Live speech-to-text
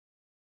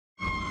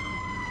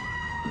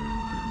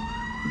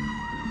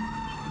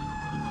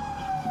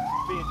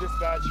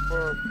dispatch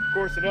for, of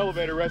course, an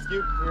elevator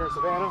rescue here in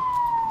Savannah.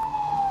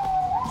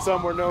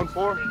 Some we're known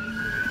for.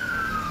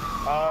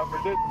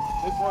 But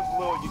this one's a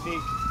little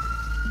unique.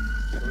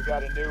 We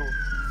got a new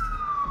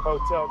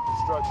hotel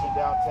construction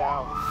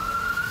downtown,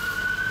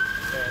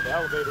 and the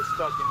elevator's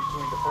stuck in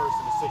between the first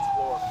and the sixth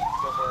floor,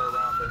 somewhere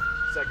around the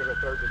second or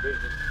third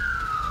division,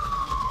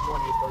 20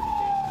 or 30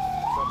 feet,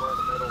 somewhere in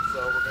the middle. So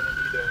we're going to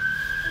need to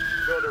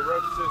build a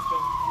rope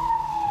system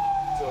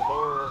to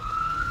lower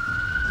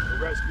the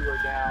rescuer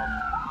down.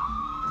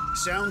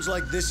 Sounds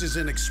like this is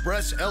an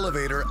express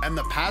elevator and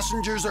the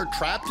passengers are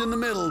trapped in the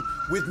middle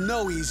with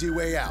no easy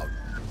way out.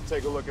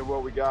 Take a look at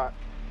what we got.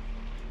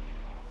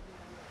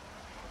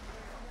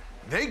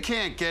 They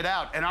can't get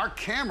out and our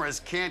cameras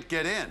can't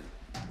get in.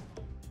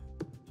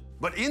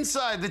 But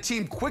inside, the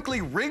team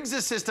quickly rigs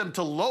a system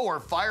to lower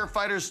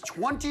firefighters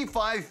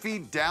 25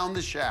 feet down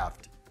the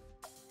shaft.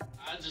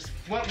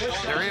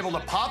 They're able to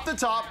pop the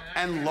top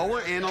and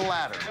lower in a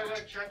ladder.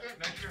 Check it,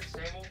 make sure it's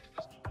stable.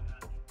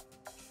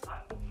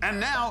 And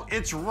now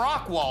it's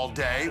rock wall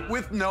day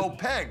with no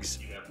pegs.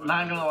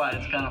 Not gonna lie,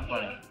 it's kind of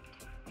funny.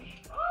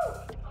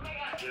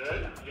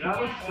 Good. That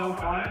was so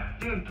fun.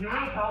 Dude, can you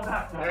tell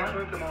that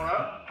Excellent, come on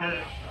up.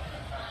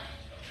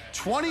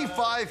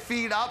 25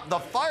 feet up, the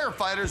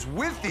firefighters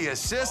with the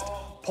assist,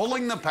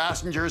 pulling the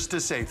passengers to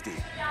safety.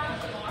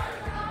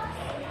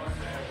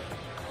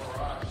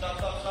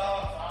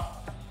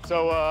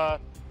 So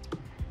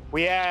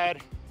we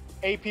had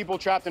 8 people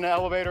trapped in the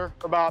elevator,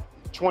 about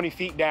 20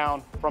 feet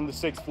down from the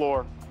 6th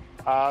floor.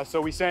 So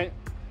we sent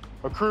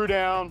a crew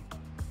down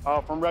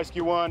from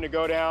Rescue 1 to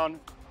go down,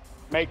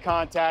 make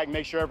contact,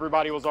 make sure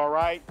everybody was all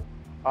right.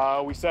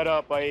 We set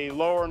up a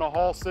lower and a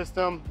haul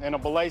system and a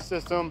belay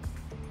system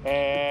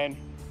and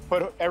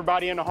put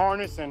everybody in the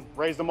harness and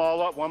raised them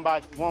all up one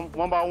by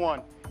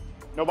one.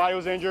 Nobody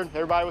was injured,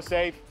 everybody was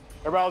safe.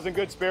 Everybody was in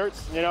good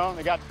spirits, you know.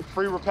 They got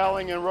free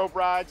rappelling and rope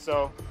rides,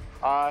 so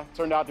it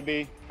turned out to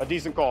be a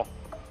decent call.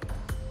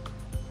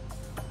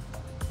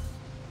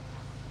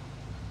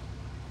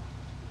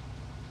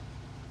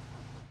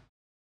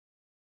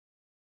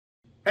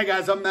 Hey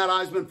guys, I'm Matt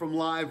Iseman from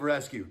Live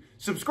Rescue.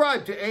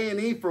 Subscribe to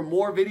A&E for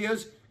more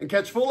videos and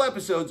catch full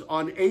episodes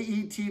on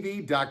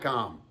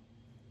aetv.com.